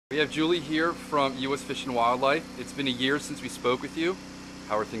We have Julie here from U.S. Fish and Wildlife. It's been a year since we spoke with you.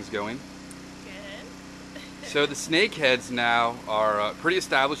 How are things going? Good. So the snakeheads now are pretty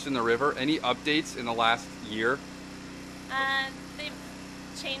established in the river. Any updates in the last year? They've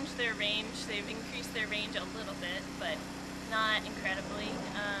changed their range. They've increased their range a little bit, but not incredibly.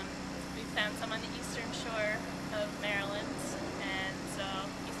 We found some on the eastern shore of Maryland, and so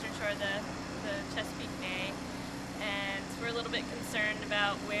eastern shore of the Chesapeake Bay. And we're a little bit concerned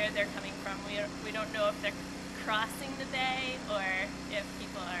about where they're coming from. We don't know if they're crossing the bay or if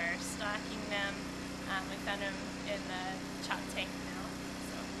people are stalking them. We found them in the chop tank now.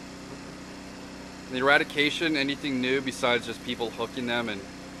 The eradication, anything new besides just people hooking them and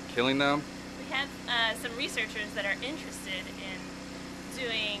killing them? We have some researchers that are interested in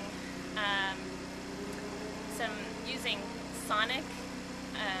doing using sonic,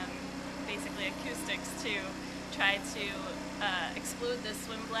 basically acoustics to try to exclude the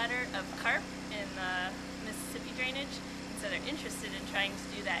swim bladder of carp in the Mississippi drainage. And so they're interested in trying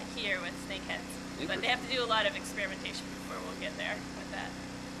to do that here with snakeheads. But they have to do a lot of experimentation before we'll get there with that.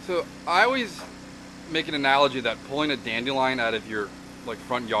 So I always make an analogy that pulling a dandelion out of your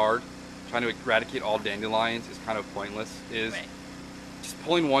front yard, trying to eradicate all dandelions is kind of pointless. Is Right. just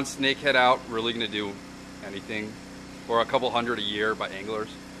pulling one snakehead out really going to do anything? Or a couple hundred a year by anglers?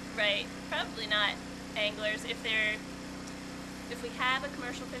 Right. Probably not anglers. If we have a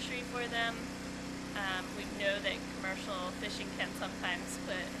commercial fishery for them, we know that commercial fishing can sometimes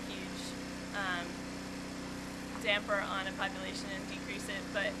put a huge damper on a population and decrease it,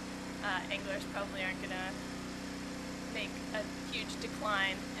 but anglers probably aren't going to make a huge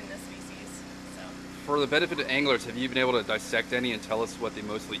decline in the species. So. For the benefit of anglers, have you been able to dissect any and tell us what they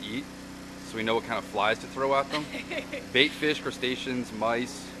mostly eat? So we know what kind of flies to throw at them? Bait fish, crustaceans,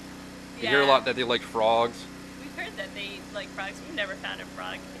 mice. You hear a lot that they like frogs. We've heard that they like frogs. We've never found a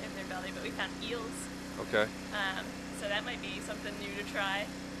frog in their belly, but we found eels. Okay. So that might be something new to try.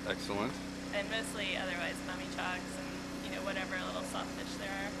 Excellent. And mostly otherwise mummy chogs and whatever little soft fish there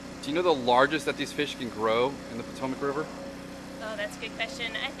are. Do you know the largest that these fish can grow in the Potomac River? Oh, that's a good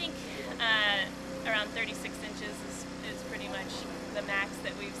question. I think around 36 inches is pretty much the max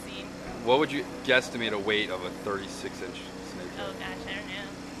that we've seen. What would you guesstimate a weight of a 36-inch snake? Oh gosh, I don't know.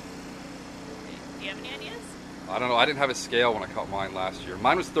 Do you have any ideas? I don't know. I didn't have a scale when I caught mine last year.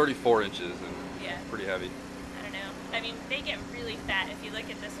 Mine was 34 inches and pretty heavy. I don't know. I mean, they get really fat. If you look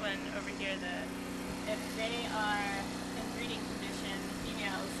at this one over here, if they are in breeding condition,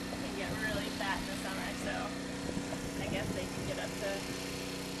 females can get really fat in the summer. So I guess they can get up to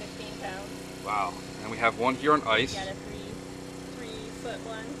 15 pounds. Wow. And we have one here on ice. We got a three-foot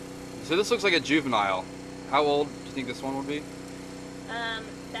one. So this looks like a juvenile. How old do you think this one would be?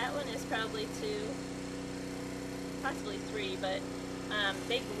 That one is probably 2, possibly 3, but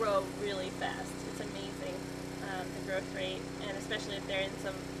they grow really fast. It's amazing, the growth rate, and especially if they're in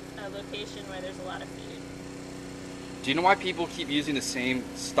some location where there's a lot of food. Do you know why people keep using the same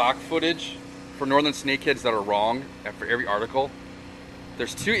stock footage for northern snakeheads that are wrong after every article?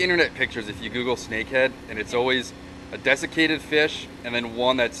 There's 2 internet pictures if you Google snakehead, and it's always a desiccated fish and then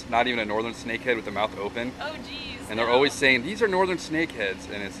one that's not even a northern snakehead with the mouth open. Oh geez. And they're always saying, these are northern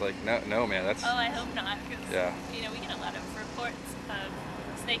snakeheads, and it's like, no man, that's... Oh, I hope not, because we get a lot of reports of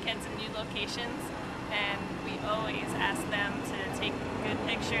snakeheads in new locations, and we always ask them to take good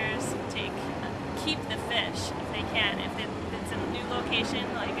pictures, keep the fish if they can. If it's a new location,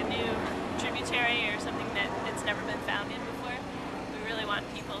 like a new tributary or something that it's never been found in before, we really want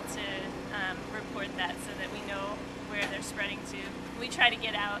people to report that so that we know where they're spreading to. We try to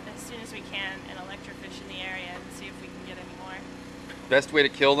get out as soon as we can and electrofish in the area and see if we can get any more. Best way to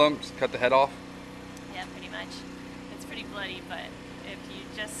kill them, just cut the head off? Yeah, pretty much. It's pretty bloody, but if you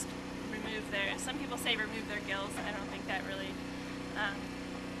just some people say remove their gills. I don't think that really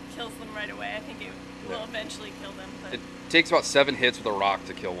kills them right away. I think it will eventually kill them. But. It takes about 7 hits with a rock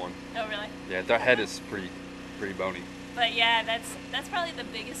to kill one. Oh, really? Yeah, their head is pretty bony. But yeah, that's probably the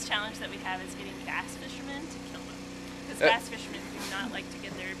biggest challenge that we have is getting bass fishermen to kill them. Because bass fishermen do not like to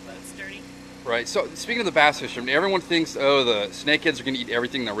get their boats dirty. Right. So speaking of the bass fishermen, everyone thinks, oh, the snakeheads are going to eat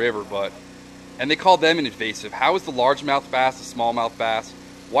everything in the river, and they call them invasive. How is the largemouth bass, the smallmouth bass,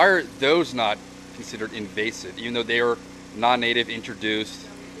 why are those not considered invasive, even though they are non-native introduced?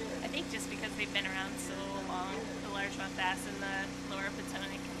 I think just because they've been around so long. The largemouth bass in the lower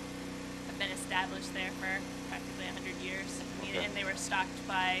Potomac have been established there for practically 100 years. And they were stocked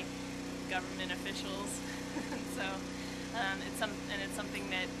by government officials. So it's something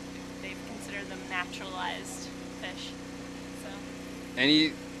that they've considered them naturalized fish. So.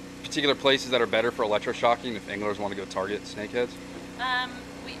 Any particular places that are better for electroshocking if anglers want to go target snakeheads?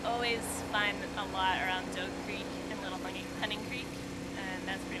 We always find a lot around Doe Creek and Little Hunting Creek, and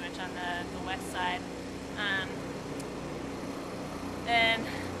that's pretty much on the west side. Then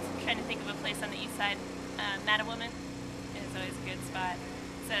I'm trying to think of a place on the east side. Mattawoman is always a good spot.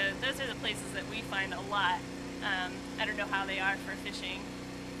 So those are the places that we find a lot. I don't know how they are for fishing.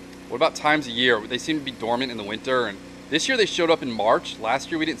 What about times of year? They seem to be dormant in the winter, and this year they showed up in March.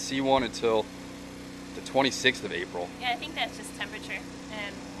 Last year we didn't see one until the 26th of April. Yeah, I think that's just temperature.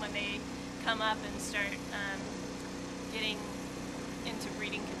 And when they come up and start getting into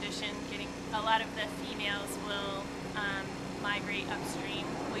breeding condition, a lot of the females will migrate upstream.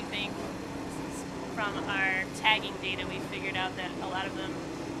 We think from our tagging data, we figured out that a lot of them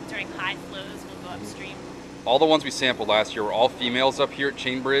during high flows will go upstream. All the ones we sampled last year were all females up here at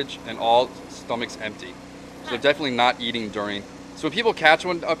Chainbridge and all stomachs empty. So they're definitely not eating during. So when people catch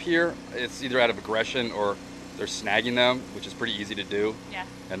one up here, it's either out of aggression or they're snagging them, which is pretty easy to do. Yeah.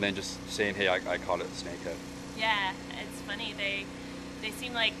 And then just saying, hey, I caught a snakehead. Yeah, it's funny. They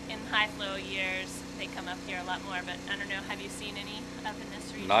seem like in high flow years they come up here a lot more, but I don't know. Have you seen any up in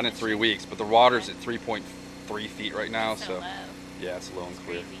this region? Not in 3 weeks, but the water's at 3.3 feet right now. So low. Yeah, it's low and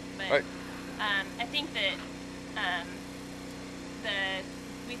clear. Crazy. But right. I think that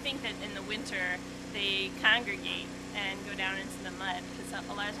we think that in the winter they congregate and go down into the mud, because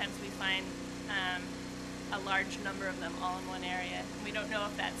a lot of times we find a large number of them all in one area. We don't know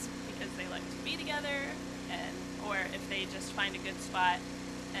if that's because they like to be together, or if they just find a good spot,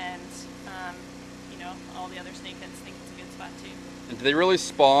 and all the other snakeheads think it's a good spot too. And do they really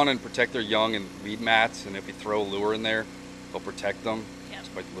spawn and protect their young in weed mats? And if we throw a lure in there, they'll protect them? Yep.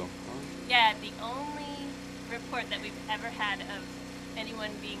 Just by the lure. Yeah, the only report that we've ever had of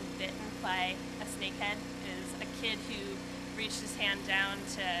anyone being bitten by a snakehead is a kid who reached his hand down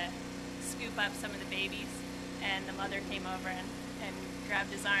to scoop up some of the babies, and the mother came over and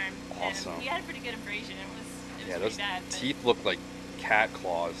grabbed his arm. Awesome. And he had a pretty good abrasion. It was Yeah, pretty those bad. teeth look like cat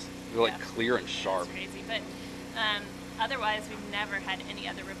claws. They're like clear and sharp. It's crazy, but otherwise we've never had any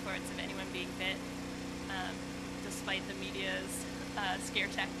other reports of anyone being bit, despite the media's scare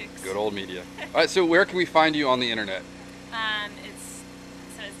tactics. Good old media. All right, so where can we find you on the internet? It's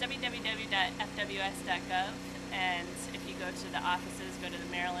www.fws.gov, and if you go to the offices, go to the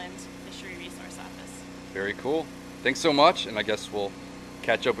Maryland Fishery Resource Office. Very cool. Thanks so much, and I guess we'll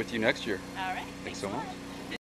catch up with you next year. All right. Thanks so much.